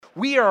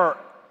We are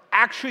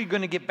actually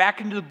going to get back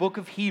into the book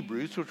of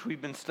Hebrews, which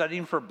we've been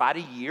studying for about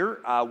a year.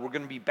 We're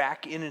going to be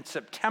back in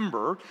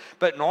September.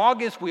 But in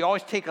August, we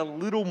always take a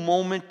little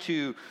moment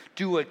to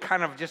do a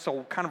kind of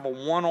a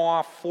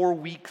one-off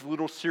 4-week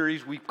little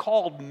series we've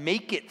called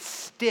Make It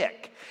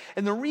Stick.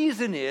 And the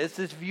reason is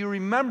if you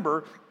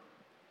remember,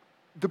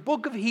 the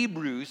book of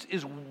Hebrews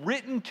is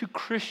written to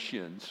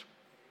Christians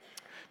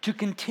to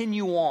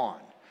continue on,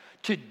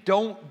 to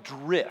don't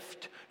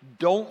drift,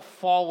 don't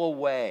fall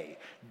away,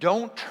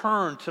 don't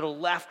turn to the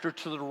left or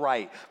to the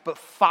right, but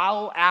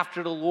follow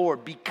after the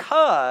Lord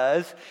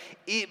because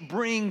it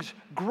brings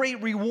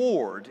great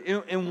reward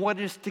in what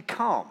is to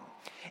come.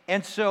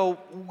 And so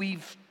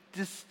we've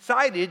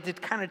decided to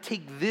kind of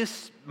take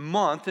this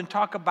month and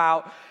talk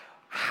about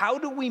how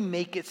do we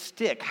make it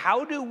stick?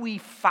 How do we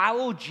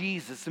follow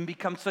Jesus and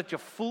become such a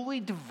fully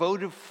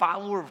devoted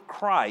follower of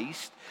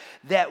Christ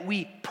that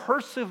we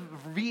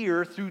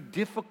persevere through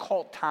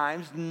difficult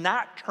times,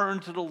 not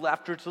turn to the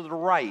left or to the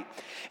right?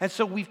 And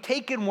so we've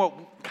taken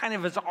what kind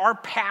of is our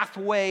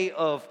pathway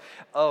of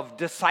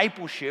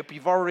discipleship.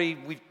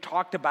 We've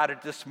talked about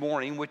it this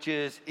morning, which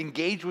is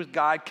engage with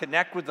God,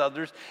 connect with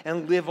others,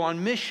 and live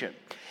on mission.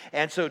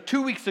 And so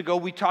 2 weeks ago,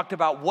 we talked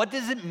about what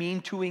does it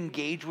mean to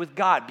engage with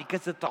God?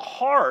 Because at the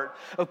heart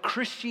of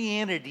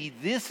Christianity,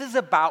 this is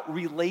about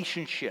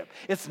relationship.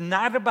 It's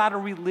not about a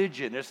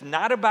religion. It's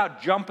not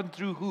about jumping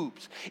through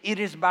hoops. It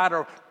is about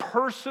a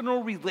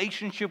personal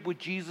relationship with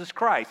Jesus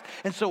Christ.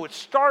 And so it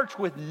starts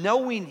with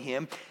knowing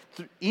Him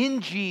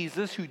in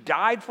Jesus, who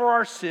died for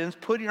our sins,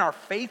 putting our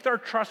faith, our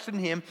trust in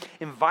Him,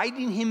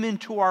 inviting Him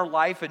into our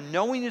life and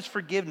knowing His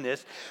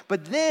forgiveness.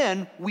 But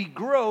then we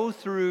grow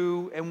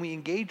through and we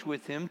engage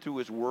with Him through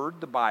His Word,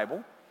 the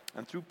Bible,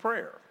 and through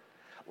prayer.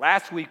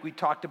 Last week we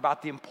talked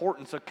about the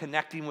importance of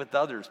connecting with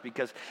others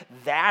because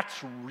that's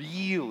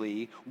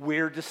really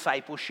where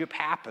discipleship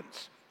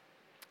happens.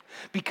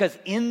 Because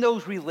in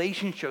those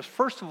relationships,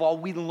 first of all,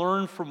 we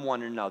learn from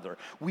one another.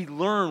 We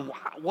learn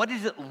what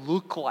does it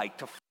look like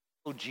to follow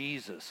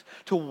Jesus,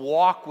 to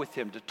walk with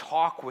Him, to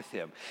talk with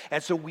Him.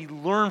 And so we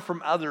learn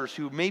from others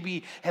who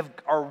maybe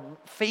are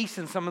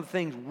facing some of the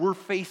things we're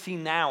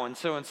facing now. And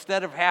so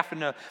instead of having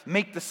to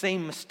make the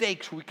same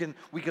mistakes, we can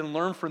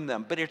learn from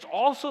them. But it's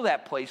also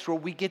that place where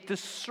we get to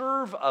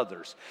serve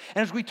others.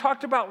 And as we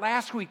talked about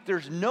last week,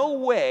 there's no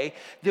way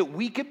that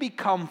we could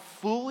become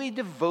fully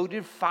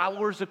devoted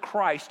followers of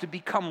Christ to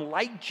become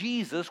like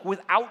Jesus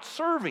without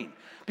serving.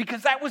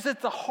 Because that was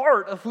at the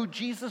heart of who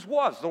Jesus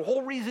was. The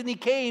whole reason He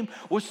came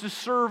was to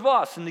serve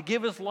us and to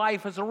give His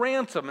life as a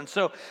ransom. And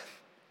so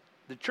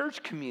the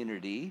church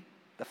community,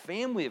 the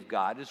family of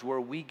God, is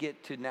where we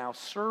get to now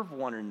serve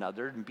one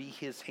another and be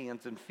His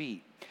hands and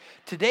feet.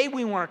 Today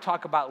we want to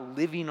talk about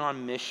living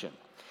on mission.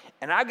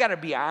 And I've got to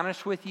be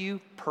honest with you,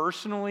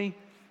 personally,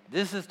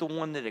 this is the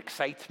one that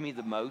excites me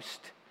the most.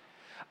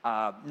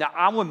 Now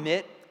I'll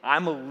admit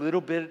I'm a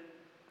little bit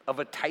of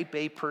a type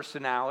A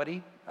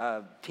personality.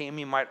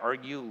 Tammy might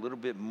argue a little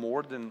bit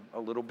more than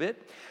a little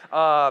bit.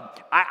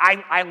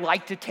 I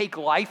like to take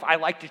life. I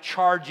like to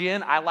charge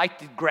in. I like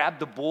to grab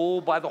the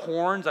bull by the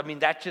horns. I mean,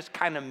 that's just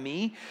kind of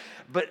me.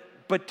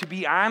 But to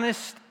be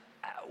honest,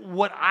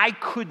 what I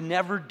could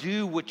never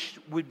do, which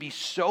would be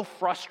so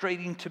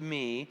frustrating to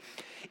me,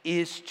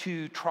 is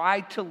to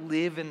try to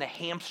live in the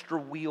hamster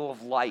wheel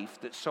of life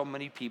that so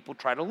many people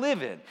try to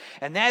live in.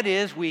 And that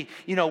is, we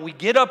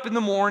get up in the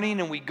morning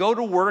and we go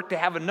to work to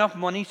have enough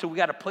money so we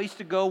got a place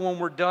to go when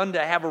we're done,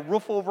 to have a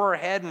roof over our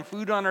head and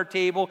food on our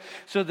table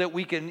so that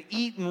we can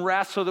eat and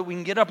rest so that we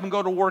can get up and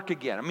go to work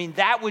again. I mean,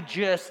 that would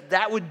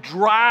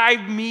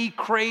drive me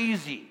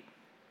crazy.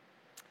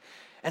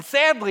 And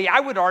sadly, I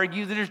would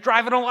argue that it's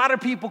driving a lot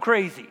of people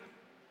crazy.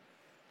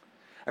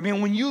 I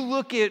mean, when you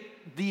look at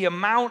the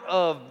amount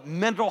of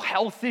mental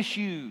health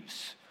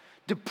issues,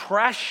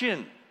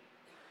 depression,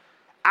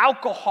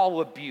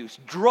 alcohol abuse,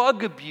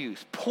 drug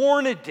abuse,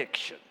 porn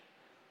addiction.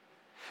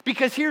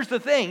 Because here's the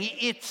thing,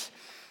 it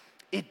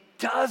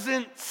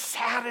doesn't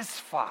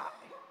satisfy.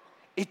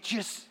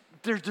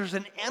 There's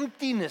an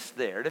emptiness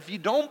there. And if you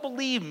don't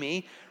believe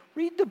me,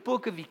 read the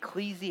book of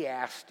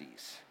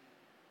Ecclesiastes.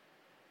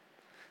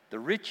 The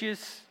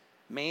richest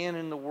man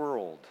in the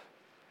world,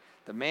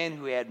 the man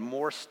who had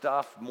more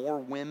stuff, more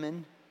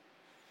women,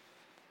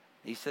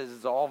 he says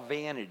it's all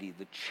vanity,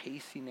 the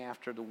chasing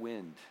after the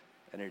wind.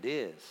 And it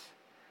is.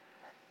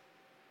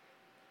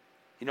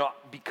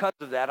 Because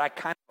of that, I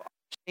kind of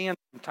understand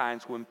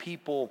sometimes when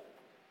people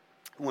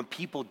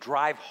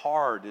drive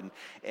hard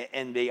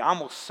and they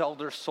almost sell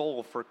their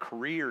soul for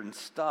career and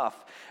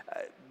stuff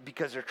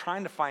because they're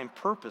trying to find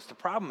purpose. The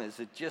problem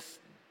is it just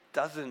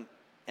doesn't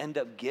end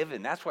up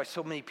giving. That's why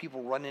so many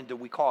people run into,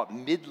 we call it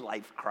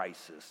midlife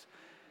crisis.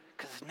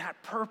 Because it's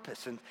not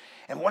purpose.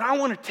 And what I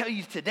want to tell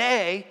you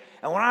today,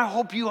 and what I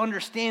hope you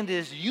understand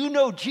is,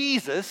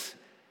 Jesus,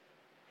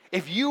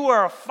 if you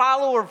are a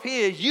follower of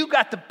His, you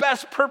got the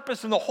best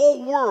purpose in the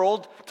whole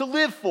world to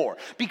live for.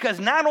 Because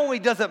not only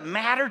does it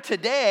matter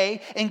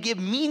today and give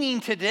meaning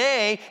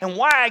today and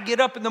why I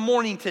get up in the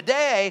morning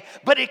today,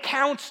 but it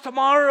counts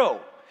tomorrow.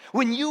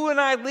 When you and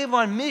I live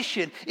on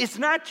mission, it's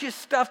not just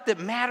stuff that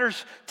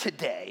matters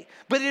today,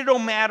 but it'll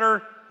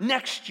matter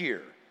next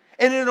year.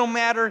 And it'll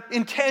matter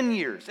in 10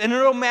 years. And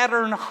it'll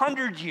matter in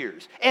 100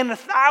 years. And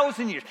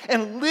 1,000 years.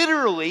 And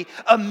literally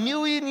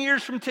 1,000,000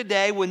 years from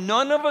today, when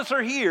none of us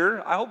are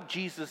here, I hope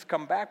Jesus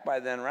come back by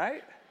then,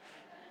 right?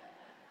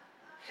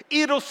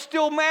 It'll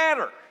still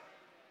matter.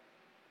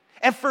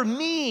 And for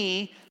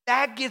me,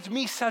 that gives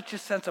me such a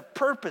sense of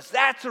purpose.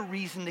 That's a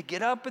reason to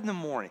get up in the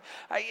morning.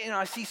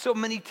 I see so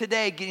many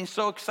today getting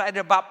so excited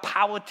about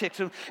politics.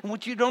 And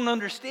what you don't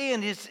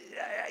understand is,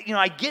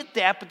 I get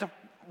that, but the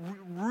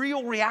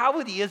real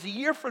reality is a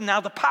year from now,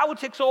 the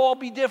politics will all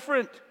be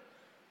different.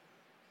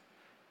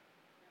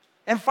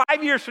 And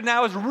 5 years from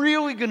now is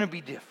really going to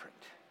be different.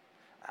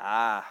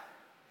 But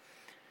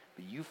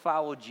you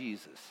follow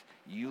Jesus.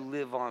 You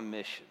live on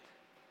mission.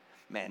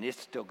 Man,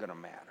 it's still going to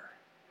matter.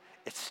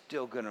 It's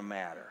still going to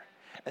matter.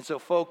 And so,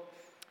 folks,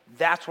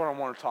 that's what I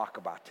want to talk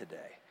about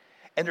today.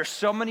 And there's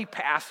so many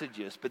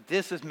passages, but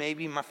this is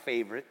maybe my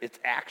favorite. It's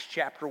Acts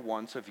chapter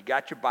 1. So if you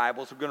got your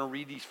Bibles, we're going to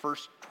read these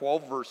first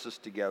 12 verses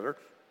together.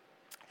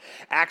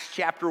 Acts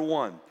chapter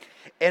 1.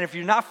 And if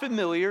you're not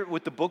familiar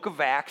with the book of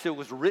Acts, it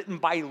was written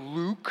by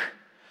Luke.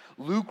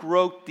 Luke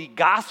wrote the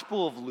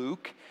Gospel of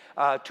Luke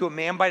to a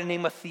man by the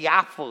name of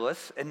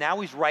Theophilus, and now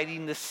he's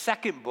writing the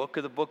second book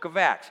of the book of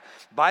Acts.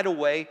 By the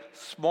way,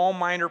 small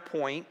minor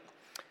point,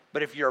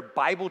 but if you're a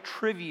Bible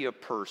trivia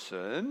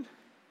person,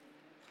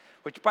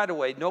 which by the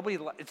way,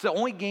 it's the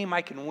only game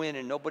I can win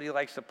and nobody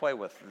likes to play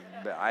with.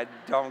 I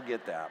don't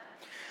get that.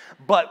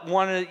 But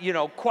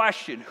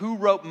question, who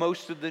wrote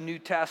most of the New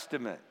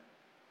Testament?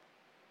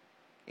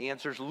 The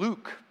answer's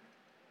Luke.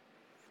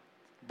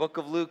 Book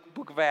of Luke,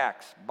 book of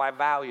Acts, by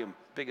volume,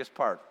 biggest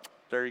part.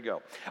 There you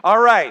go. All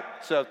right,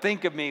 so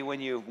think of me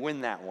when you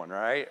win that one, all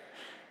right?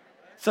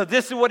 So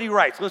this is what he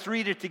writes. Let's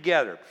read it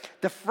together.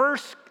 The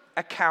first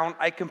account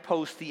I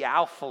composed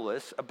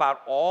Theophilus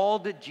about all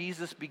that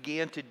Jesus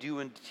began to do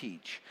and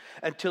teach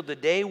until the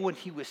day when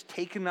he was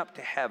taken up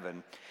to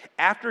heaven,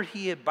 after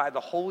he had by the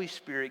Holy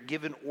Spirit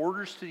given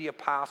orders to the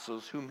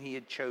apostles whom he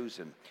had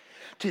chosen.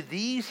 To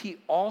these he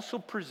also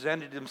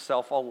presented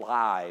himself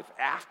alive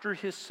after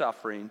his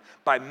suffering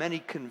by many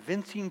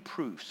convincing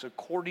proofs,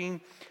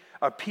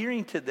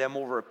 appearing to them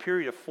over a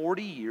period of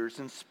 40 years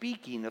and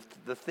speaking of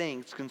the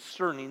things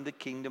concerning the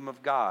kingdom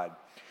of God.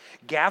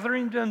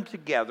 Gathering them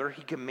together,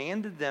 he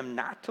commanded them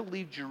not to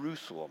leave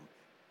Jerusalem,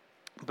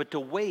 but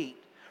to wait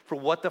for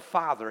what the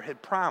Father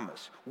had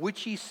promised,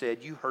 which he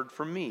said, you heard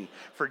from me.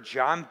 For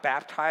John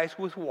baptized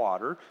with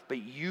water, but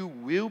you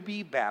will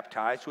be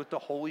baptized with the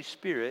Holy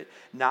Spirit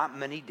not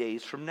many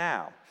days from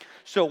now.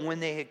 So when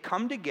they had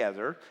come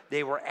together,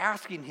 they were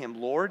asking him,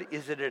 Lord,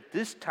 is it at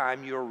this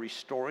time you are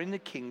restoring the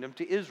kingdom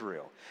to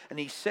Israel? And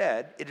he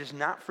said, it is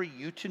not for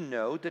you to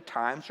know the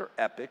times or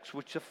epochs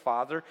which the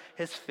Father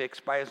has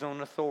fixed by his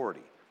own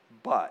authority,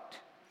 but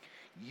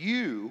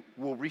you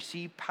will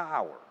receive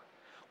power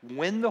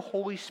when the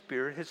Holy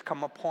Spirit has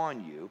come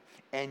upon you,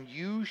 and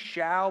you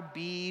shall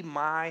be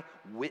my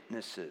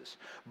witnesses,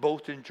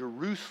 both in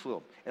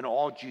Jerusalem and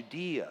all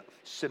Judea,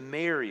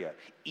 Samaria,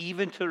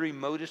 even to the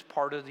remotest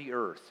part of the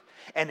earth.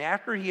 And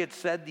after he had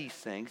said these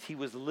things, he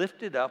was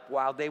lifted up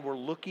while they were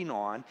looking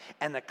on,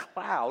 and a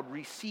cloud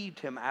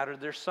received him out of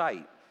their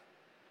sight.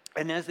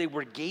 And as they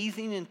were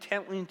gazing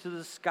intently into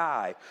the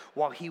sky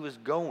while he was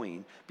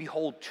going,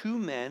 behold, two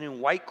men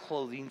in white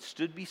clothing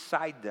stood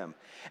beside them.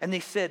 And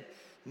they said,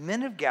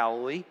 Men of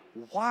Galilee,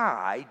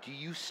 why do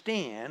you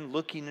stand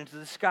looking into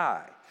the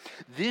sky?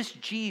 This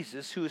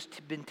Jesus who has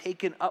been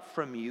taken up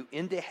from you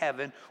into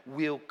heaven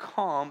will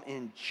come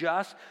in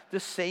just the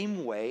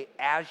same way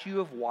as you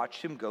have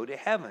watched him go to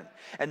heaven.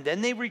 And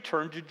then they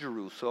returned to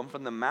Jerusalem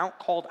from the mount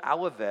called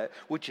Olivet,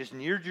 which is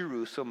near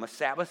Jerusalem, a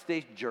Sabbath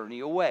day's journey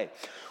away.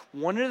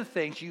 One of the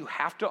things you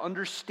have to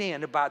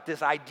understand about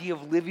this idea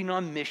of living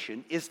on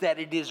mission is that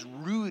it is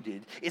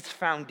rooted, its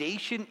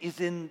foundation is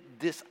in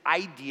this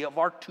idea of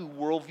our two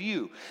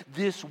worldview.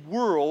 This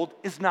world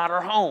is not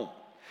our home.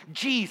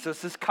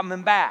 Jesus is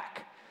coming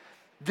back.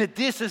 That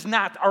this is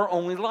not our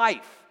only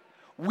life.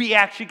 We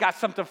actually got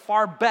something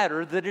far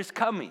better that is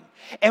coming.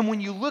 And when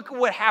you look at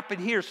what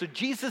happened here, so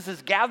Jesus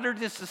has gathered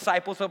his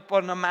disciples up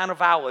on the Mount of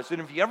Olives.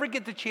 And if you ever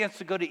get the chance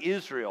to go to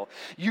Israel,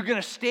 you're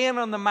going to stand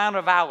on the Mount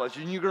of Olives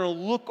and you're going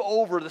to look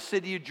over the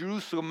city of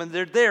Jerusalem, and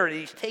they're there, and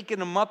he's taking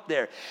them up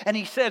there. And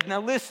he says, now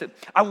listen,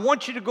 I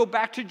want you to go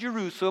back to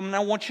Jerusalem, and I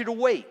want you to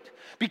wait.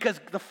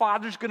 Because the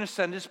Father's going to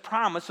send his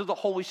promise of the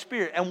Holy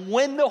Spirit. And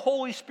when the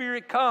Holy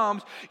Spirit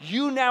comes,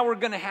 you now are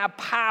going to have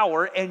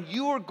power, and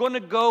you are going to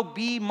go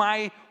be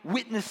my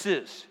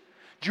witnesses.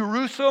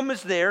 Jerusalem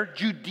is there.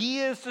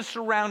 Judea is the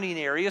surrounding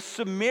area.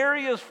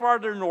 Samaria is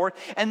farther north.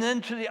 And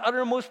then to the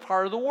uttermost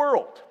part of the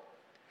world.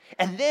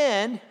 And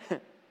then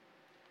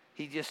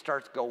he just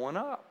starts going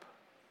up.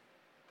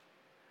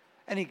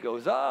 And he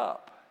goes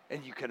up.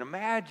 And you can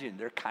imagine,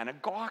 they're kind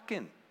of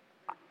gawking.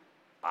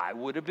 I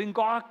would have been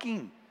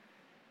gawking.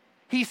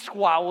 He's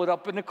swallowed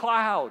up in a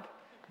cloud.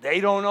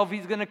 They don't know if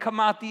he's going to come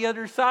out the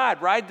other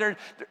side, right?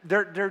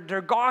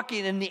 They're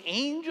gawking, and the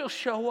angels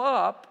show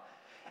up,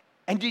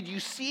 And did you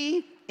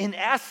see, in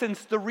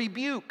essence, the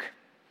rebuke?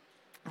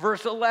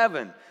 Verse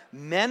 11,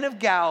 men of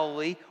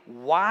Galilee,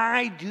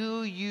 why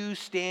do you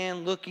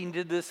stand looking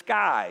to the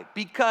sky?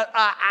 Because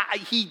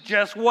he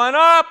just went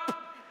up.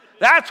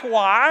 That's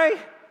why.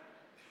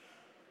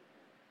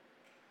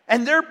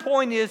 And their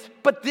point is,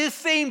 but this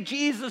same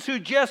Jesus who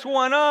just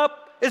went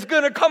up is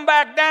going to come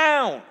back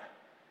down.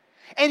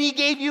 And he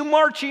gave you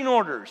marching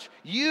orders.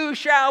 You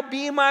shall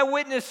be my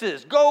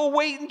witnesses. Go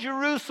wait in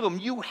Jerusalem.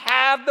 You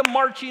have the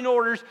marching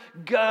orders.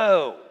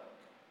 Go.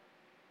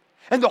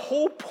 And the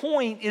whole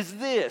point is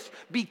this: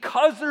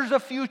 because there's a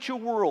future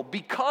world,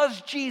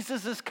 because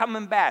Jesus is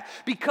coming back,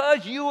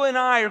 because you and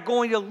I are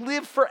going to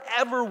live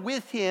forever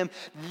with him,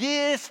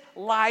 this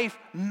life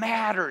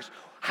matters.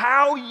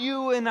 How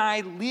you and I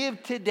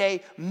live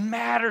today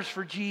matters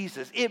for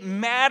Jesus. It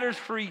matters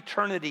for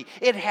eternity.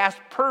 It has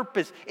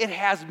purpose. It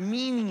has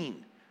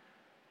meaning.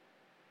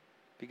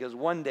 Because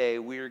one day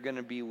we are going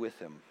to be with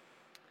him,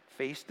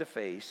 face to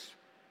face,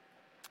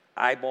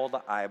 eyeball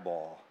to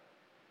eyeball,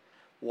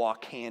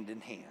 walk hand in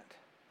hand.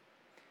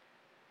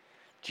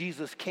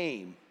 Jesus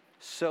came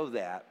so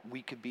that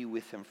we could be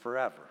with him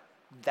forever.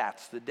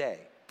 That's the day.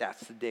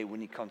 That's the day when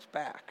he comes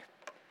back.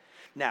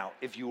 Now,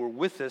 if you were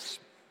with us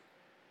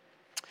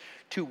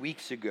 2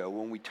 weeks ago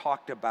when we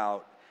talked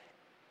about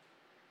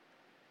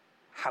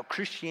how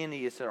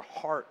Christianity is at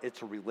heart,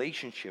 it's a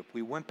relationship,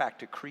 we went back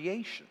to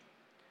creation.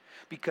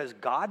 Because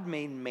God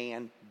made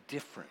man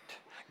different.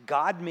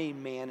 God made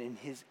man in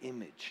his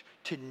image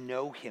to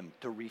know him,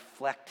 to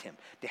reflect him,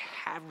 to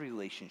have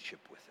relationship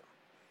with him.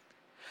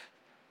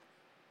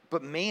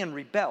 But man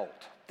rebelled.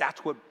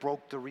 That's what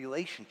broke the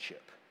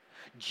relationship.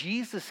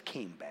 Jesus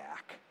came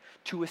back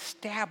to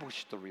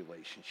establish the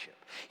relationship.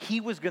 He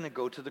was going to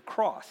go to the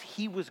cross.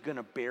 He was going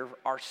to bear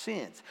our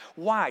sins.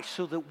 Why?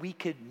 So that we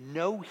could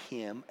know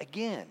him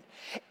again.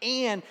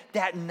 And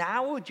that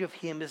knowledge of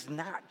him is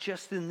not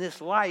just in this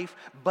life,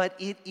 but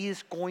it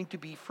is going to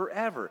be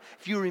forever.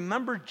 If you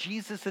remember,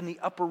 Jesus in the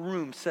upper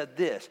room said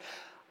this: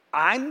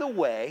 I'm the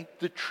way,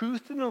 the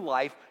truth, and the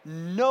life.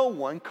 No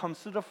one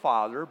comes to the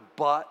Father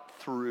but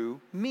through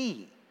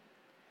me.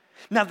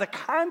 Now, the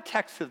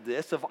context of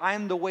this, of I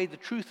am the way, the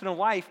truth, and the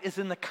life, is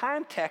in the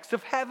context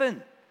of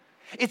heaven.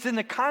 It's in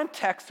the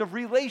context of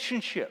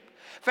relationship.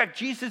 In fact,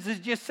 Jesus has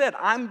just said,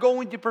 I'm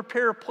going to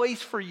prepare a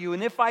place for you,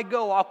 and if I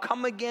go, I'll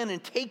come again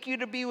and take you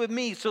to be with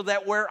me, so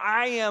that where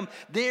I am,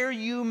 there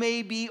you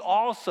may be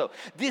also.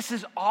 This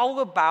is all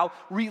about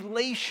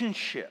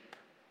relationship.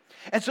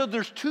 And so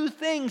there's two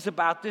things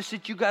about this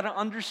that you got to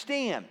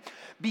understand.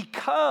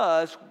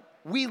 Because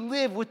we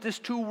live with this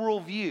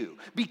two-world view,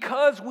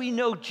 because we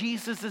know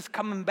Jesus is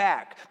coming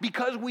back,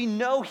 because we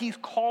know he's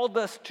called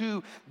us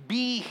to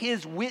be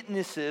his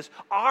witnesses,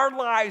 our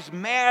lives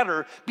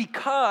matter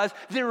because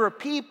there are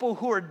people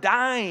who are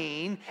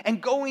dying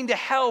and going to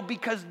hell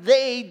because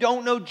they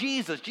don't know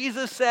Jesus.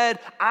 Jesus said,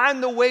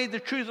 I'm the way, the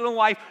truth, and the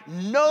life.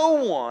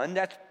 No one,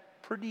 that's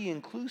pretty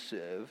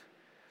inclusive,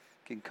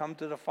 can come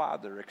to the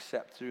Father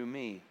except through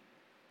me.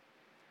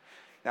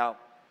 Now,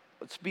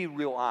 let's be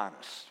real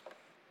honest.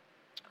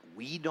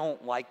 We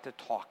don't like to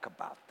talk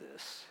about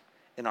this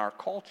in our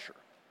culture.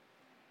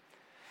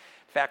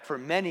 In fact, for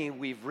many,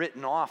 we've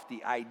written off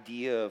the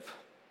idea of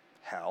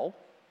hell,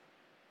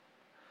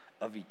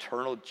 of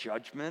eternal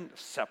judgment,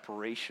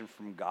 separation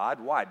from God.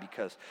 Why?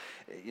 Because,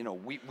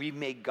 we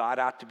make God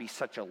out to be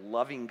such a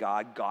loving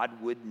God.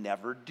 God would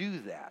never do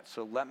that.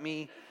 So let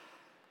me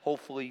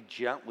hopefully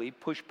gently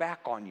push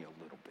back on you a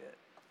little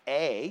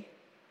bit.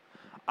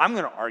 I'm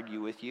going to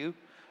argue with you,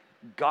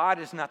 God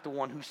is not the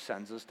one who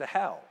sends us to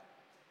hell.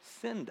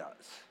 Sin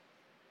does.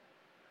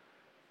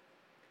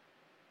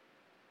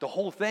 The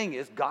whole thing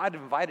is God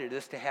invited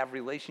us to have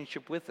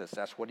relationship with us.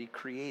 That's what he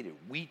created.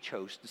 We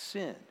chose to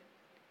sin.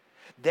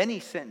 Then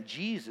he sent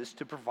Jesus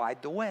to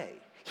provide the way.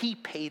 He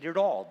paid it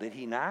all, did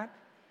he not?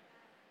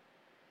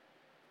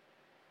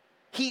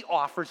 He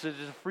offers it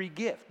as a free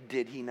gift,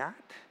 did he not?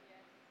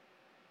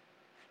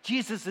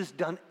 Jesus has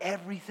done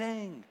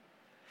everything.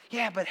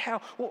 Yeah, but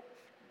how? Well,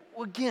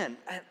 again,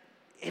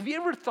 have you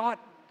ever thought,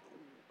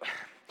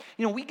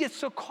 we get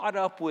so caught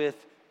up with,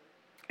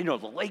 the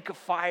lake of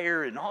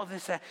fire and all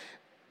this.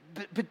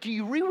 But do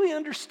you really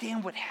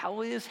understand what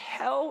hell is?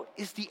 Hell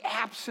is the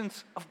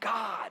absence of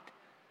God.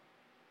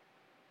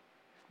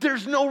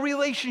 There's no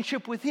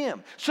relationship with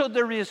him. So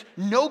there is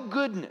no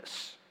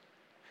goodness.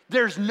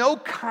 There's no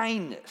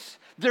kindness.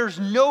 There's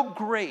no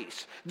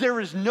grace. There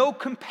is no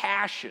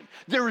compassion.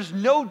 There is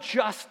no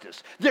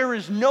justice. There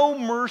is no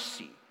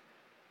mercy.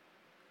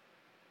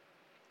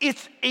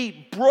 It's a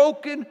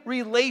broken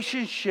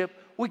relationship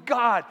with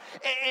God.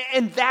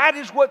 And that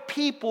is what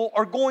people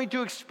are going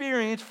to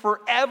experience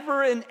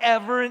forever and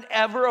ever and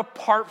ever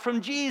apart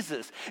from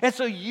Jesus. And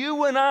so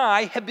you and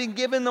I have been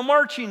given the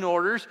marching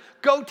orders.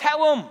 Go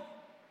tell them.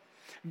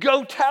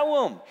 Go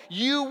tell them.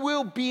 You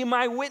will be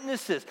my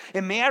witnesses.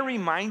 And may I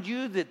remind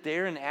you that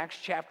there in Acts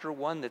chapter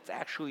 1, that's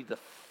actually the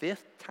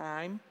fifth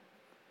time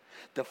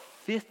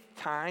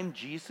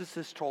Jesus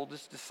has told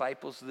his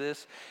disciples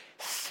this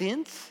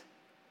since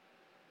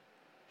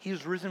he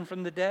was risen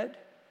from the dead.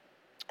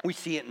 We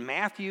see it in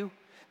Matthew.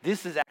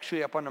 This is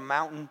actually up on a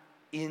mountain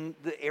in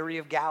the area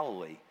of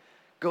Galilee.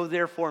 Go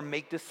therefore and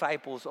make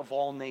disciples of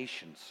all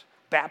nations,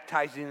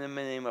 baptizing them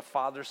in the name of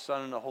Father,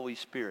 Son, and the Holy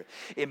Spirit.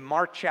 In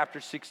Mark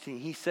chapter 16,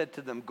 he said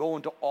to them, go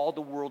into all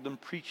the world and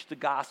preach the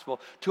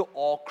gospel to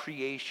all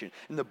creation.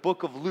 In the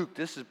book of Luke,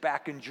 this is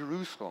back in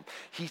Jerusalem,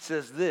 he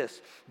says this,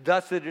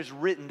 thus it is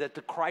written that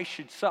the Christ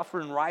should suffer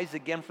and rise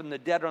again from the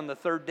dead on the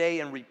third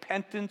day, and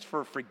repentance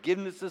for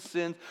forgiveness of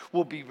sins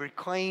will be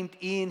proclaimed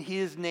in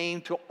his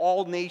name to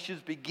all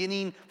nations,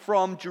 beginning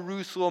from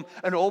Jerusalem.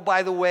 And oh,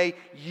 by the way,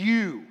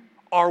 you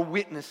are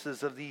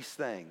witnesses of these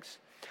things.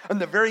 On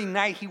the very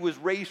night he was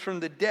raised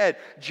from the dead,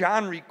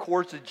 John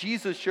records that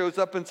Jesus shows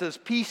up and says,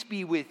 peace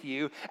be with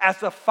you. As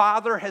the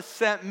Father has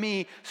sent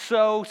me,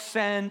 so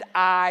send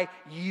I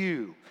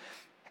you.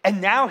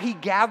 And now he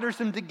gathers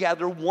them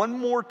together one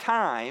more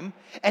time,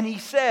 and he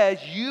says,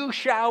 you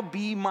shall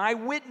be my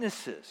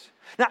witnesses.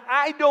 Now,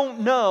 I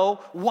don't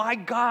know why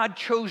God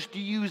chose to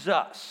use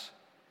us.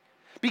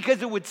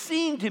 Because it would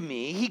seem to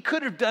me he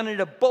could have done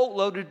it a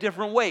boatload of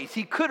different ways.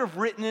 He could have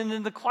written it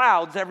in the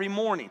clouds every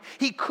morning.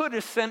 He could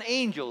have sent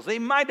angels. They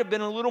might have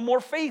been a little more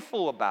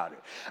faithful about it.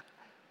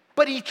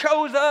 But he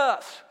chose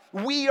us.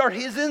 We are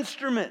his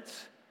instruments.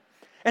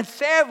 And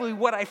sadly,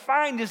 what I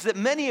find is that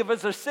many of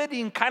us are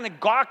sitting kind of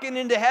gawking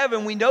into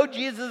heaven. We know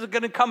Jesus is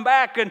going to come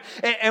back,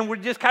 and we're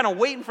just kind of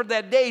waiting for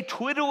that day,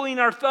 twiddling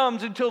our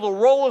thumbs until the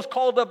roll is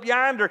called up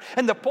yonder.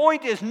 And the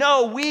point is,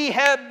 no, we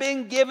have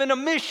been given a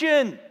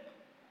mission.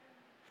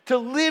 To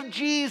live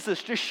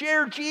Jesus, to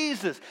share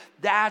Jesus.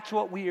 That's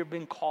what we have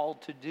been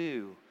called to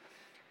do.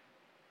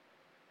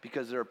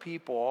 Because there are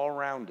people all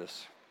around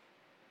us.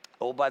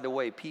 Oh, by the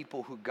way,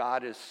 people who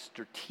God is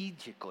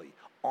strategically,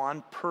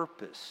 on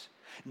purpose,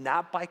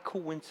 not by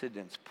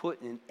coincidence,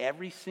 put in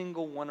every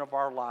single one of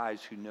our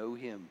lives who know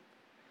him.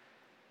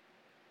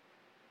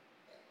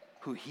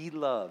 Who he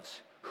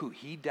loves, who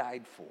he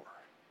died for.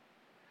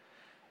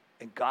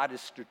 And God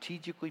has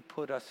strategically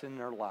put us in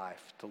their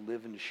life to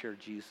live and to share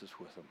Jesus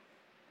with them.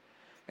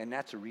 And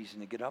that's a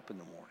reason to get up in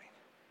the morning.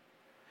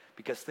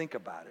 Because think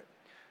about it.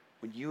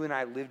 When you and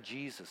I live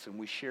Jesus and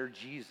we share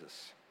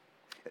Jesus,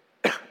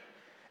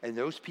 and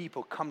those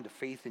people come to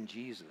faith in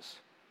Jesus,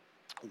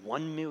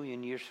 1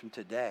 million years from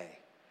today,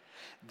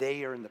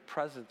 they are in the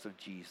presence of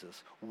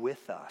Jesus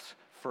with us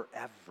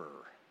forever.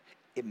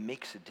 It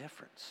makes a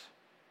difference.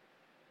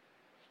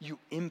 You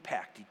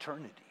impact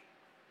eternity.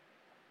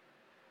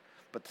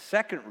 But the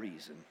second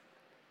reason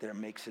that it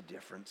makes a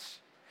difference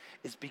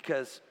is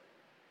because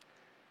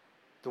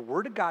the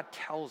Word of God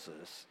tells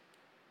us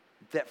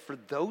that for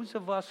those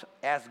of us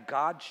as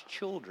God's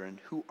children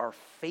who are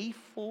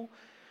faithful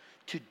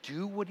to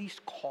do what he's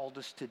called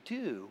us to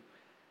do,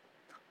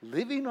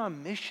 living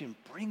on mission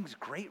brings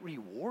great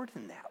reward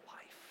in that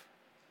life.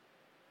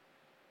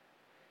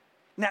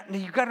 Now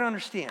you've got to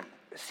understand,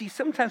 see,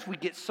 sometimes we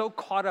get so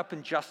caught up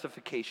in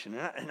justification,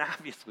 and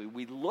obviously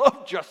we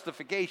love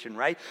justification,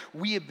 right?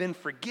 We have been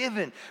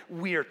forgiven.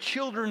 We are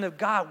children of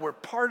God. We're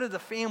part of the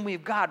family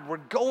of God. We're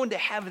going to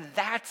heaven.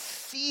 That's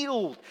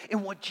sealed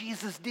in what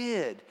Jesus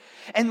did.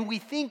 And we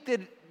think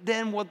that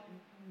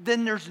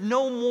then there's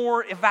no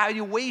more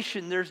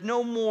evaluation. There's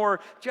no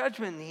more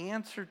judgment. And the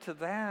answer to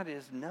that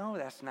is no,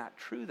 that's not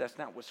true. That's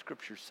not what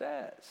Scripture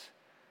says.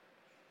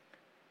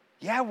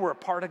 Yeah, we're a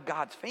part of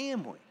God's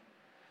family.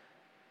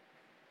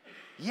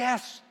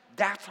 Yes,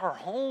 that's our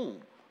home.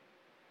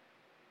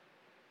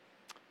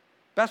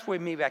 Best way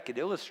maybe I could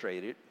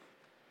illustrate it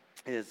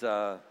is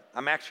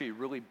I'm actually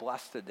really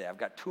blessed today. I've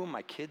got 2 of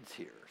my kids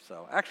here.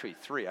 So actually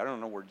 3. I don't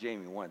know where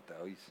Jamie went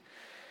though.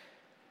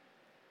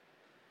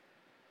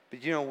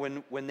 But you know,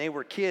 when they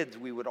were kids,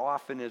 we would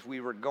often, as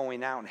we were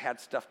going out and had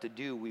stuff to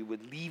do, we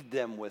would leave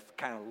them with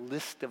kind of a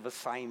list of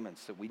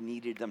assignments that we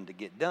needed them to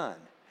get done.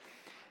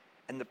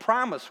 And the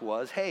promise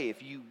was, hey,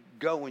 if you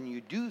go and you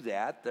do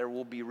that, there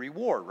will be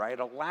reward, right?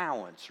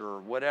 Allowance or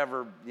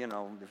whatever, you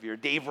know, if you're a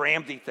Dave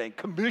Ramsey thing,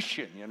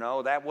 commission, you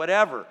know, that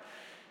whatever.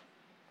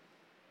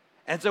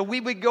 And so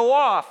we would go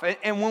off.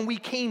 And when we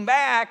came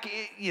back,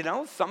 you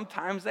know,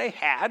 sometimes they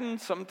had and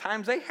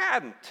sometimes they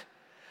hadn't.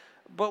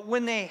 But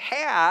when they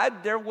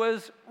had, there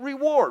was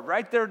reward,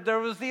 right? There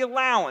was the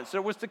allowance.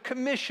 There was the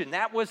commission.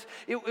 It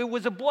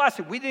was a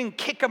blessing. We didn't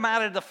kick them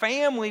out of the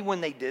family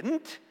when they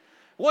didn't.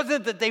 It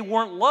wasn't that they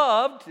weren't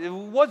loved. It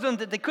wasn't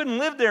that they couldn't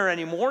live there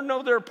anymore.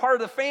 No, they're a part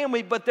of the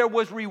family, but there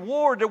was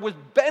reward, there was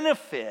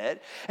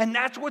benefit, and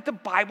that's what the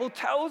Bible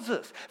tells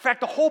us. In fact,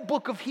 the whole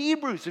book of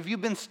Hebrews, if you've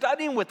been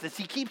studying with us,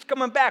 he keeps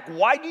coming back.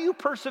 Why do you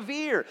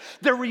persevere?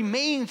 There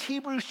remains,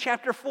 Hebrews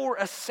chapter 4,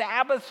 a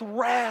Sabbath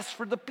rest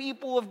for the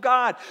people of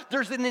God.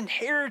 There's an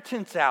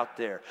inheritance out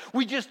there.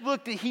 We just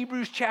looked at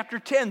Hebrews chapter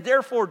 10.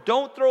 Therefore,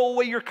 don't throw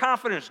away your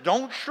confidence.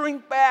 Don't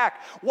shrink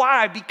back.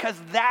 Why? Because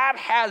that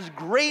has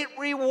great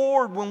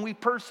reward when we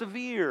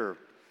persevere.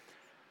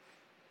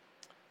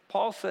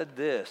 Paul said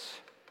this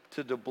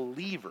to the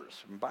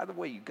believers. And by the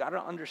way, you got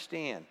to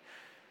understand,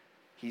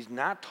 he's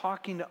not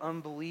talking to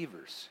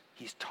unbelievers.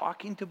 He's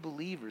talking to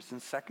believers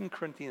in 2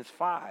 Corinthians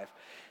 5.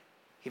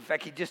 In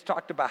fact, he just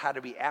talked about how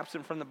to be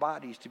absent from the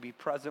bodies, to be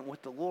present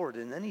with the Lord.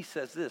 And then he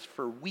says this,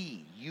 for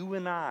we, you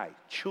and I,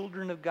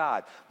 children of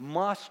God,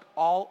 must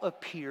all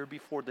appear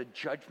before the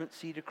judgment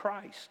seat of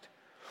Christ.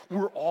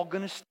 We're all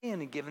going to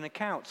stand and give an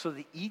account so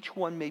that each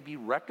one may be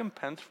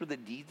recompensed for the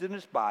deeds in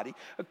his body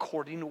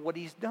according to what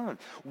he's done.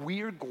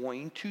 We are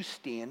going to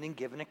stand and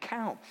give an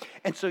account.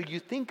 And so you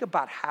think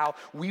about how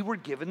we were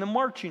given the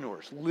marching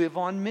orders, live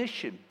on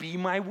mission, be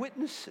my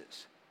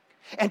witnesses.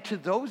 And to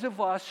those of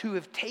us who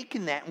have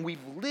taken that and we've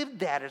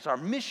lived that as our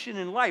mission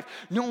in life,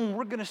 knowing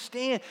we're going to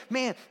stand,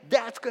 man,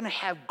 that's going to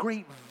have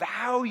great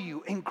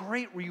value and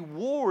great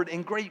reward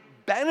and great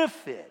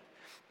benefit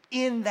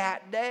in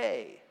that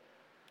day.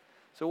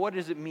 So what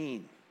does it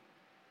mean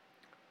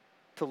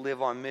to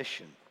live on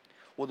mission?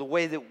 Well, the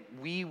way that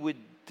we would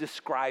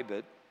describe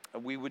it,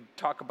 we would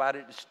talk about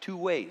it as two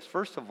ways.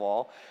 First of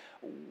all,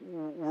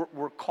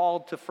 we're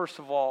called to, first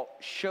of all,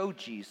 show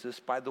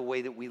Jesus by the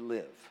way that we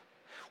live.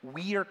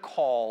 We are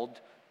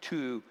called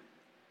to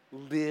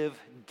live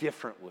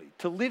differently,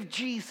 to live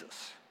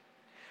Jesus,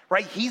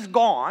 right? He's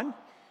gone.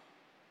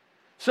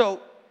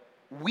 So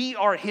we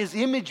are his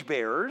image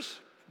bearers.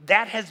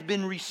 That has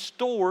been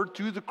restored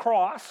through the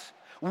cross.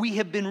 We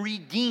have been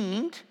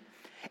redeemed.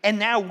 And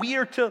now we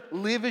are to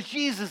live as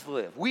Jesus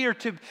lived. We are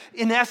to,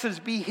 in essence,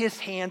 be his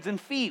hands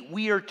and feet.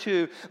 We are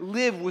to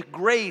live with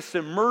grace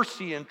and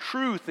mercy and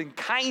truth and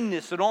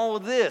kindness and all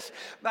of this.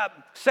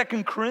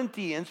 2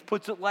 Corinthians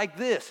puts it like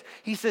this.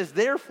 He says,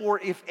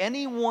 therefore, if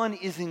anyone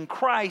is in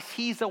Christ,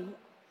 he's a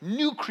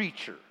new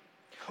creature.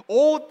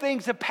 Old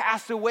things have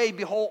passed away.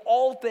 Behold,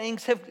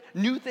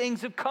 new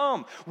things have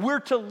come. We're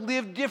to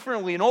live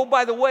differently. And oh,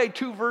 by the way,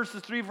 3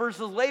 verses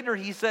later,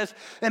 he says,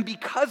 and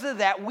because of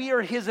that, we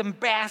are his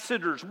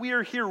ambassadors. We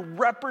are here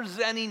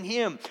representing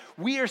him.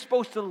 We are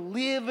supposed to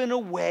live in a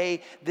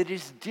way that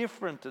is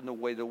different than the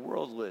way the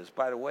world lives.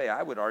 By the way,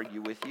 I would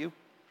argue with you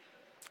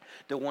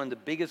that one of the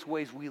biggest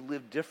ways we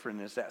live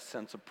different is that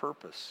sense of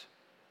purpose.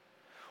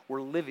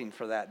 We're living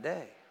for that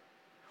day.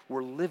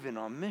 We're living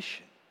on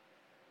mission.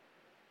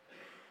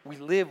 We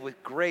live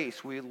with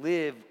grace. We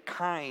live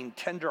kind,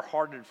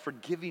 tender-hearted,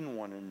 forgiving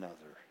one another.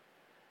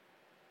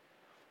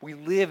 We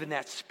live in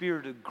that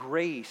spirit of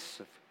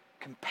grace, of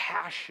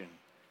compassion.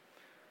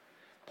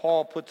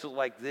 Paul puts it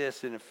like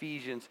this in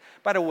Ephesians.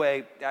 By the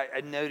way,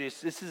 I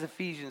noticed this is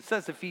Ephesians. It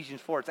says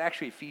Ephesians 4. It's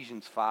actually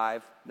Ephesians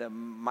 5.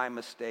 My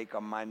mistake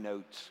on my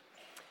notes.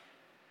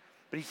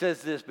 But he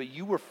says this, but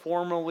you were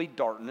formerly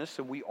darkness,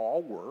 and we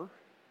all were.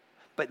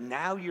 But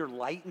now you're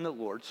light in the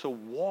Lord, so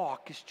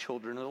walk as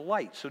children of the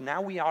light. So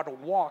now we ought to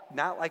walk,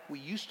 not like we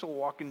used to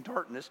walk in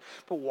darkness,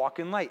 but walk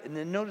in light. And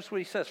then notice what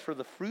he says, for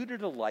the fruit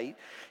of the light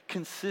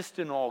consists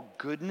in all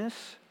goodness.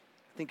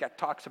 I think that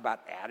talks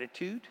about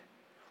attitude,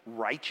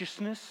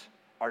 righteousness,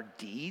 our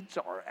deeds,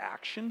 our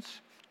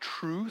actions,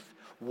 truth,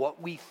 what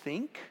we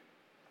think,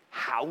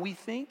 how we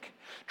think,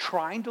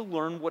 trying to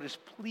learn what is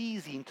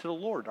pleasing to the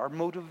Lord, our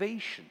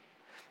motivation.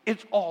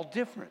 It's all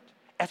different.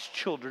 As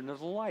children of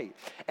the light.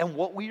 And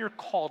what we are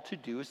called to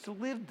do is to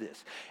live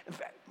this. In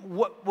fact,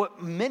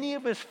 what many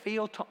of us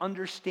fail to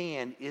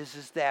understand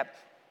is that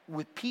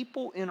with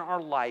people in our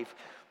life,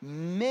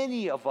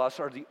 many of us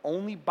are the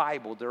only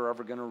Bible they're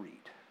ever going to read.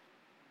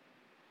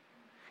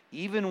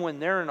 Even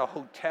when they're in a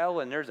hotel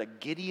and there's a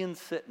Gideon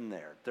sitting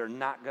there, they're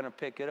not going to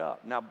pick it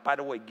up. Now, by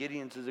the way,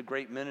 Gideon's is a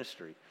great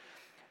ministry.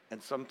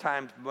 And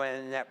sometimes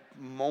when in that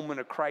moment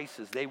of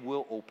crisis, they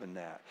will open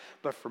that.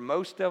 But for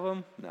most of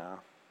them, no.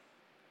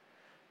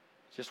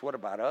 Just what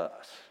about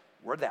us?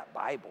 We're that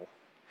Bible.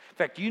 In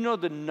fact, you know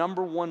the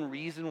number one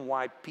reason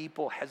why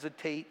people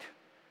hesitate,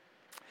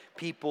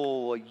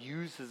 people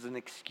use as an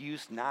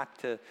excuse not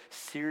to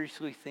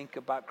seriously think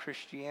about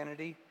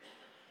Christianity?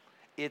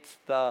 It's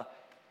the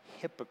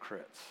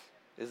hypocrites,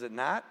 is it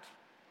not?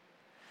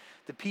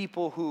 The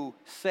people who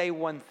say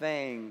one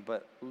thing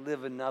but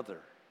live another.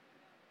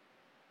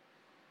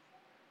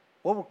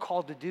 What we're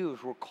called to do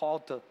is we're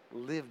called to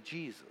live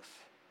Jesus.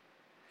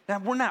 Now,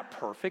 we're not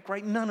perfect,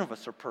 right? None of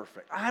us are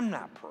perfect. I'm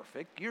not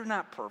perfect. You're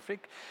not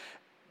perfect.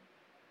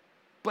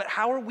 But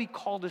how are we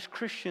called as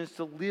Christians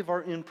to live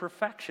our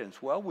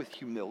imperfections? Well, with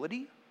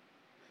humility,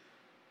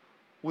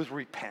 with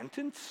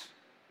repentance,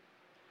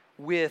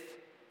 with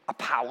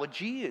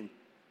apology and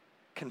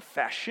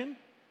confession.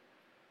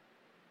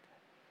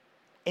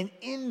 And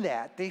in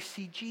that, they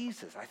see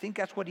Jesus. I think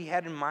that's what he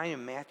had in mind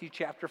in Matthew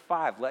chapter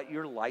 5. Let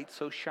your light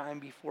so shine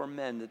before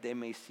men that they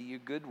may see your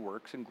good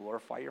works and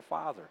glorify your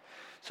Father.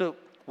 So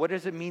what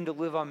does it mean to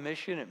live on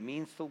mission? It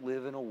means to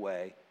live in a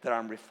way that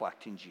I'm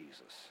reflecting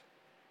Jesus.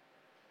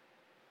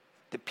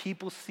 That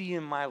people see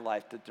in my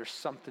life that there's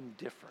something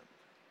different.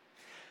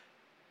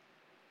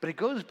 But it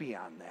goes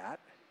beyond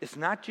that. It's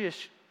not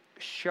just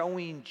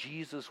showing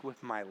Jesus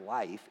with my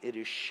life, it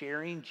is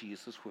sharing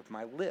Jesus with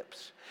my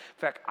lips.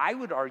 In fact, I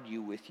would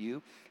argue with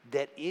you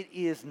that it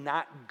is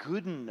not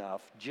good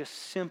enough just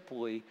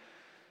simply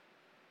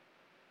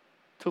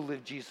to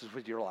live Jesus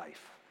with your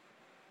life.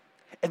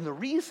 And the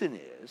reason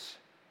is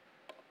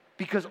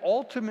because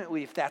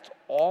ultimately, if that's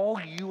all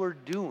you are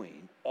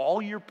doing,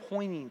 all you're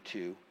pointing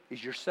to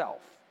is yourself.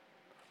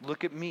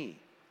 Look at me.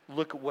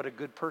 Look at what a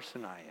good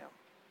person I am.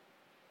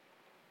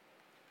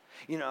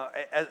 You know,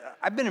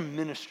 I've been in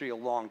ministry a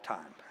long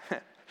time.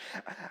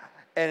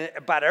 And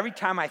about every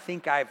time I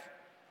think I've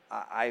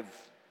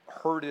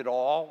heard it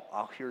all,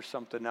 I'll hear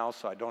something else.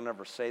 So I don't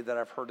ever say that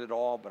I've heard it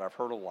all, but I've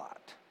heard a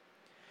lot.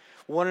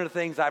 One of the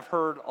things I've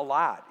heard a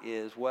lot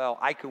is, well,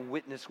 I can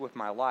witness with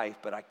my life,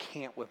 but I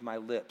can't with my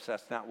lips.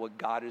 That's not what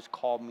God has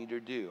called me to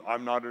do.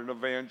 I'm not an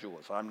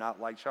evangelist. I'm not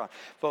like Sean.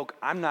 Folks,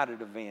 I'm not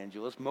an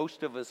evangelist.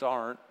 Most of us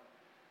aren't.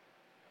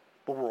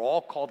 But we're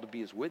all called to be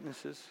his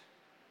witnesses.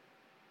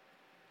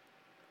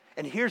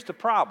 And here's the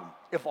problem.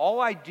 If all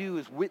I do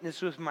is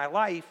witness with my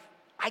life,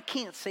 I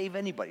can't save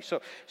anybody.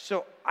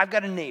 So I've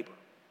got a neighbor.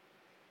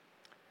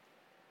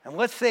 And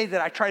let's say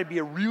that I try to be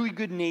a really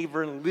good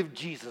neighbor and live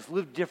Jesus,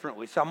 live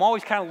differently. So I'm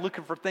always kind of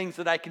looking for things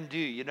that I can do,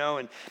 you know,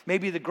 and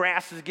maybe the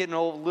grass is getting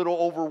a little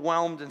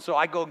overwhelmed, and so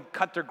I go and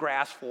cut their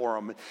grass for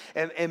them.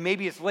 And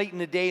maybe it's late in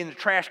the day and the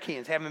trash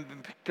cans haven't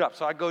been picked up,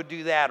 so I go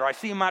do that. Or I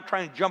see him out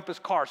trying to jump his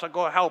car, so I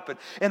go help,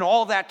 and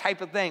all that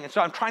type of thing. And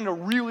so I'm trying to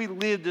really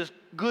live this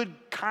good,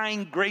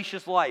 kind,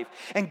 gracious life.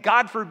 And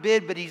God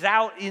forbid, but he's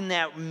out in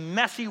that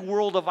messy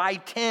world of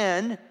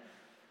I-10,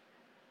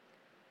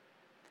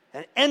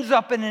 and ends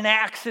up in an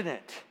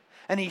accident.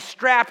 And he's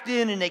strapped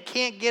in and they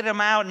can't get him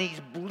out and he's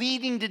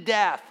bleeding to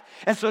death.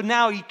 And so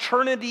now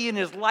eternity in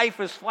his life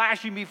is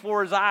flashing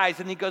before his eyes.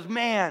 And he goes,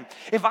 man,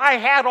 if I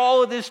had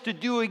all of this to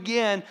do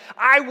again,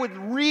 I would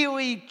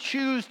really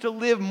choose to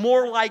live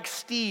more like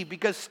Steve,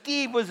 because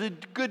Steve was a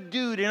good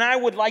dude and I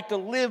would like to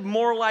live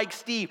more like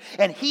Steve.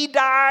 And he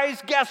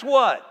dies, guess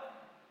what?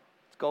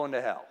 It's going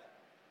to hell.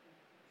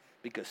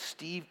 Because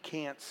Steve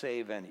can't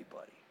save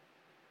anybody.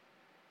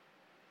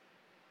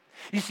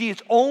 You see,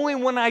 it's only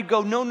when I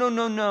go,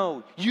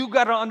 no. You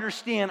got to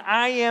understand,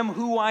 I am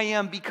who I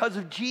am because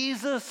of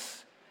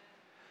Jesus.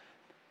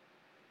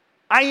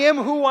 I am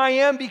who I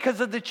am because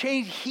of the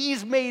change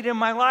he's made in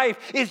my life.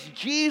 It's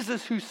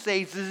Jesus who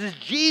saves us. It's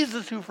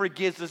Jesus who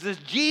forgives us.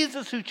 It's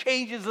Jesus who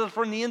changes us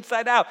from the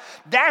inside out.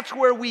 That's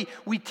where we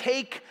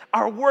take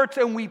our works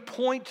and we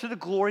point to the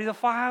glory of the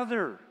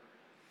Father.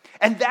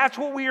 And that's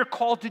what we are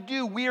called to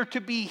do. We are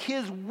to be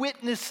his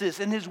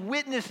witnesses. And his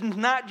witness is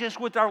not just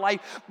with our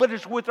life, but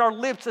it's with our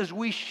lips as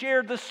we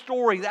share the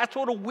story. That's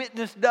what a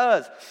witness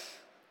does.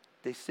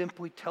 They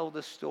simply tell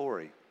the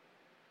story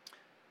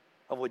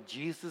of what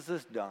Jesus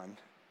has done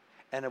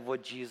and of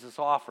what Jesus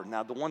offered.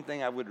 Now, the one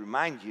thing I would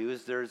remind you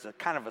is there's a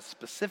kind of a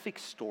specific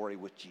story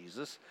with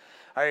Jesus.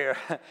 I've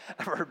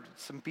heard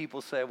some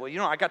people say, well, you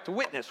know, I got to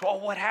witness. Well,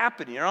 what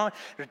happened? You know,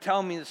 they're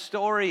telling me the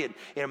story, and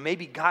you know,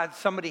 maybe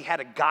somebody had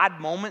a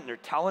God moment, and they're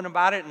telling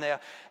about it, and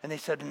they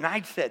said, and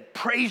I said,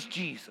 praise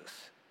Jesus.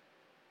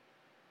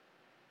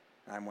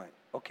 And I went,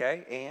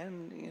 okay,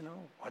 and, you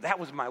know, well, that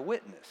was my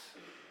witness.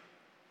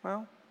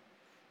 Well,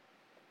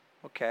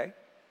 okay,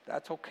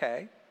 that's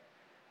okay.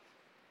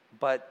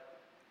 But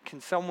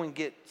can someone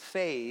get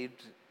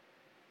saved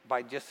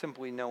by just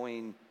simply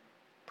knowing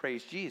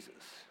praise Jesus?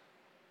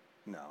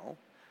 No.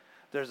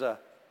 There's a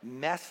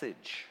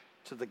message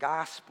to the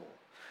gospel.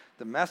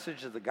 The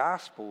message of the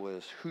gospel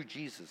is who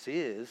Jesus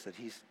is, that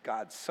he's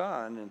God's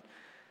son, and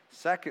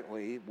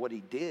secondly, what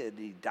he did,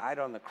 he died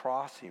on the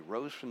cross, and he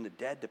rose from the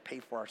dead to pay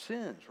for our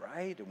sins,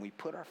 right? And we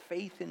put our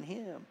faith in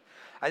him.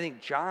 I think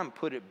John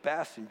put it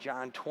best in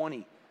John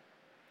 20.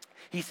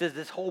 He says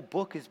this whole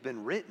book has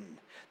been written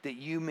that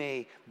you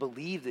may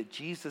believe that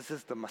Jesus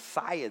is the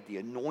Messiah, the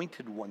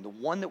anointed one, the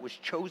one that was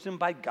chosen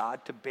by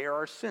God to bear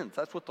our sins.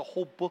 That's what the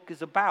whole book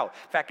is about.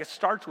 In fact, it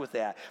starts with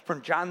that.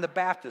 From John the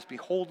Baptist,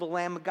 behold the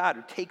Lamb of God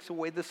who takes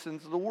away the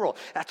sins of the world.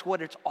 That's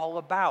what it's all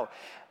about.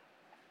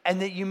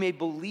 And that you may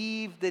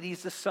believe that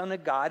he's the Son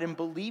of God, and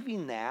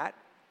believing that,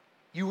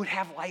 you would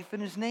have life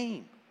in his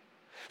name.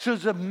 So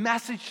there's a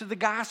message to the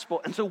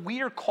gospel. And so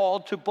we are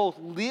called to both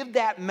live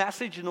that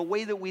message in the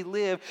way that we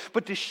live,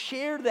 but to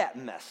share that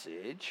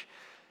message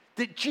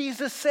that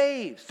Jesus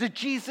saves, that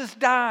Jesus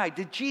died,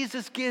 that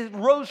Jesus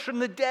rose from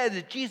the dead,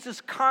 that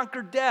Jesus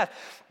conquered death.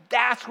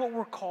 That's what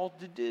we're called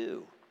to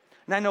do.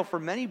 And I know for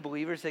many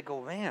believers, they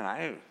go,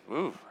 man,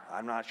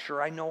 I'm not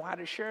sure I know how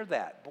to share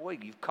that. Boy,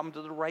 you've come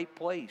to the right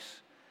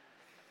place.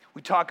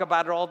 We talk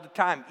about it all the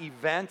time,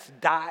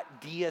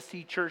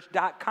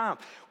 events.dscchurch.com.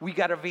 We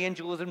got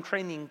evangelism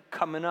training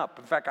coming up.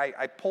 In fact,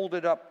 I pulled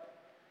it up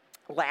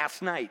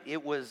last night.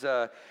 It was,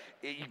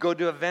 you go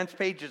to events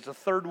page, it's the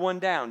third one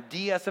down,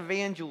 DS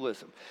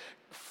Evangelism.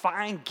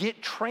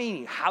 Get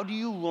training. How do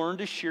you learn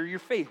to share your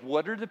faith?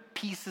 What are the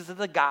pieces of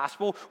the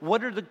gospel?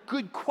 What are the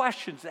good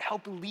questions that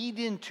help lead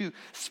into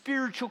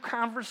spiritual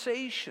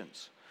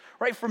conversations?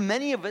 Right? For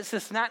many of us,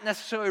 it's not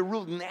necessarily a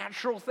real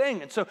natural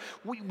thing. And so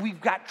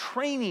we've got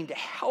training to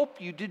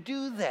help you to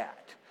do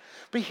that.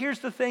 But here's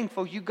the thing,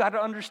 folks. You've got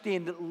to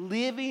understand that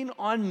living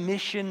on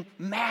mission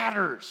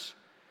matters.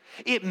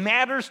 It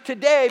matters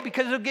today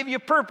because it'll give you a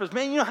purpose.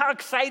 Man, you know how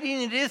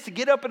exciting it is to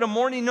get up in the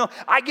morning and know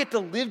I get to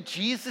live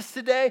Jesus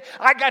today?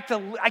 I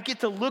get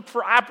to look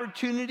for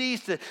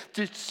opportunities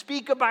to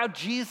speak about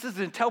Jesus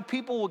and tell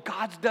people what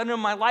God's done in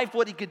my life,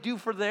 what he could do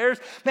for theirs.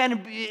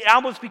 Man, it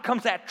almost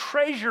becomes that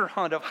treasure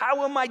hunt of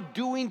how am I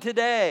doing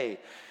today?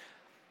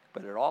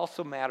 But it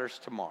also matters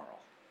tomorrow.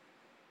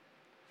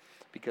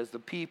 Because the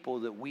people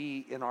that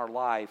we in our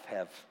life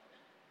have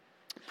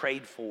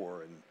prayed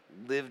for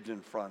and lived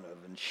in front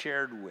of and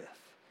shared with,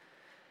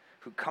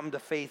 who come to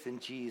faith in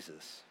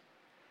Jesus,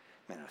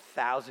 man,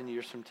 1,000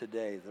 years from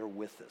today, they're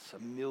with us.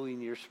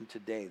 1,000,000 years from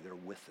today, they're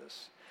with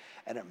us.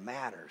 And it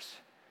matters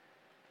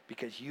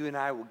because you and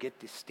I will get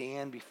to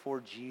stand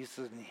before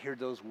Jesus and hear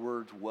those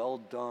words, well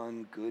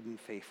done, good and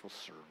faithful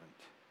servant.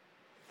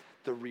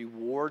 The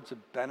rewards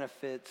of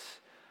benefits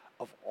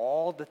of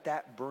all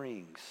that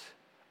brings,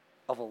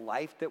 of a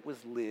life that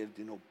was lived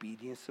in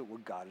obedience to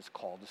what God has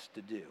called us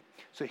to do.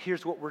 So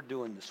here's what we're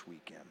doing this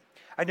weekend.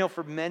 I know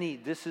for many,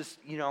 this is,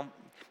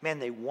 man,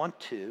 they want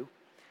to.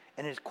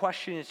 And his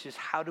question is just,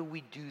 how do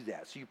we do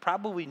that? So you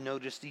probably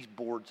noticed these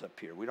boards up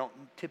here. We don't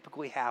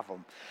typically have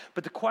them.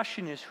 But the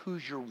question is,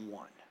 who's your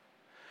one?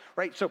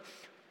 Right? So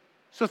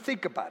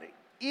think about it.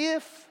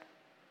 If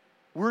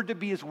we're to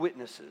be his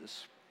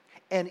witnesses,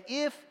 and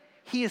if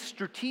he has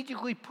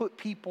strategically put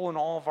people in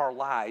all of our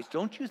lives,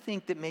 don't you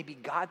think that maybe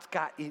God's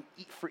got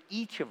for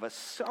each of us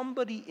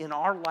somebody in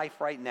our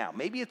life right now?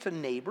 Maybe it's a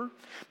neighbor,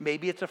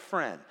 maybe it's a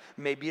friend,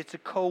 maybe it's a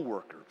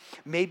coworker,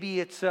 maybe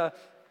it's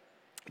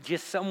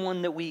just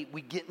someone that we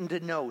getting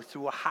to know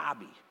through a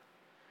hobby.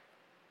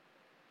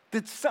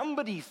 That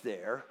somebody's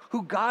there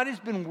who God has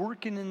been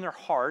working in their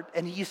heart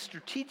and he has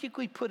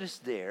strategically put us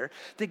there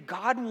that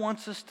God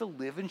wants us to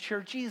live and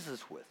share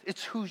Jesus with.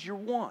 It's who's your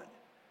one.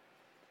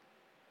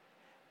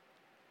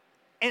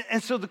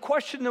 And so the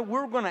question that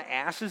we're going to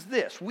ask is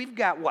this. We've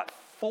got,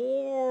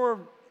 a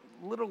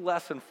little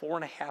less than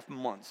 4.5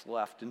 months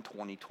left in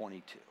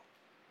 2022.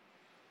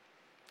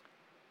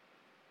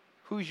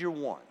 Who's your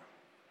one?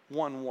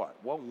 One what?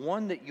 Well,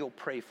 one that you'll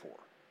pray for.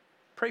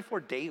 Pray for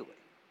daily.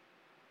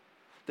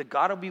 That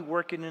God will be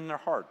working in their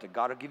heart. That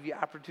God will give you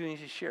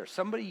opportunities to share.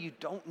 Somebody you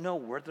don't know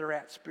where they're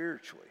at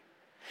spiritually.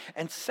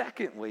 And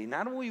secondly,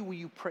 not only will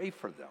you pray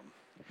for them,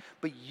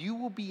 but you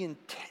will be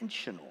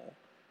intentional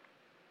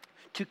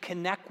to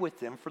connect with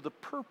them for the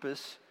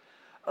purpose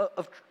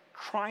of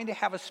trying to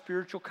have a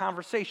spiritual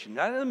conversation.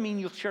 That doesn't mean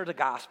you'll share the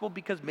gospel,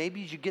 because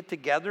maybe as you get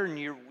together and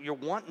you're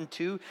wanting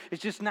to,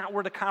 it's just not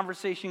where the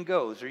conversation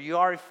goes, or you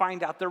already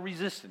find out they're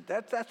resistant.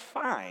 That's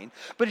fine,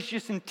 but it's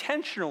just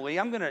intentionally,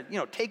 I'm going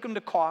to take them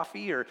to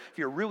coffee, or if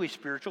you're really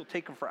spiritual,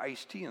 take them for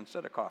iced tea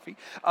instead of coffee.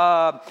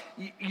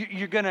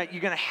 You're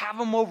gonna have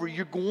them over.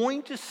 You're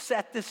going to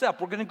set this up.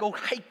 We're going to go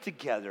hike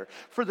together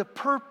for the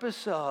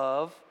purpose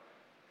of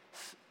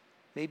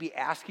maybe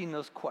asking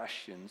those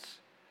questions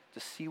to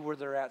see where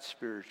they're at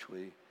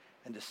spiritually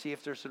and to see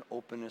if there's an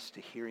openness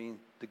to hearing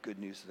the good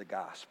news of the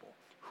gospel.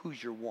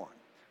 Who's your one?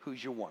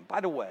 Who's your one?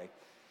 By the way,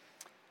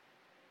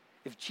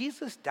 if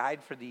Jesus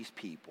died for these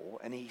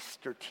people and he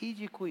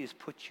strategically has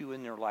put you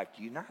in their life,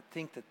 do you not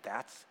think that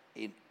that's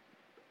a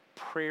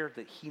prayer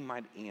that he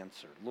might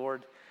answer?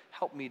 Lord,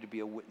 help me to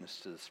be a witness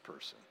to this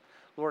person.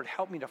 Lord,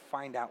 help me to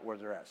find out where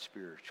they're at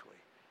spiritually.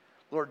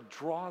 Lord,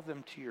 draw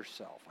them to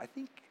yourself. I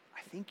think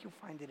you'll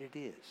find that it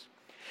is.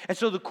 And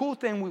so the cool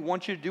thing we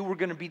want you to do, we're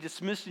going to be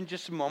dismissed in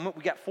just a moment.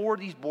 We got 4 of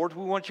these boards.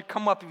 We want you to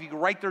come up. If you can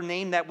write their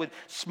name, that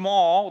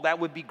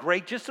would be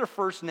great. Just their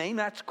first name,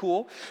 that's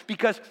cool.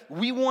 Because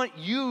we want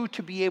you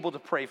to be able to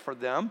pray for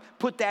them.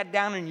 Put that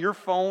down in your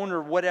phone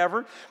or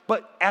whatever.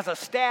 But as a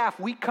staff,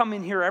 we come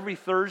in here every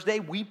Thursday.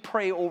 We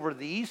pray over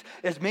these.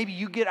 As maybe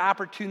you get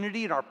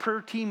opportunity and our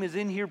prayer team is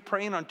in here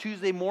praying on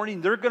Tuesday morning,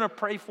 they're going to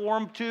pray for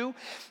them too.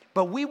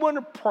 But we want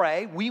to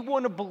pray. We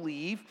want to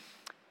believe.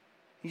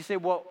 You say,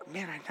 well,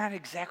 man, I'm not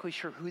exactly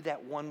sure who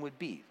that one would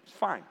be. It's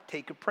fine.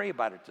 Take and pray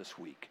about it this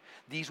week.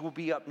 These will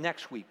be up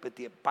next week. But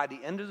by the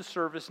end of the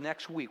service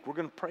next week, we're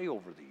going to pray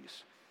over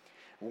these.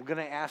 We're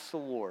going to ask the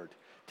Lord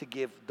to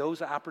give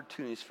those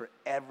opportunities for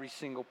every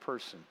single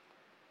person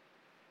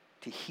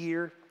to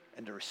hear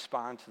and to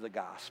respond to the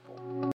gospel.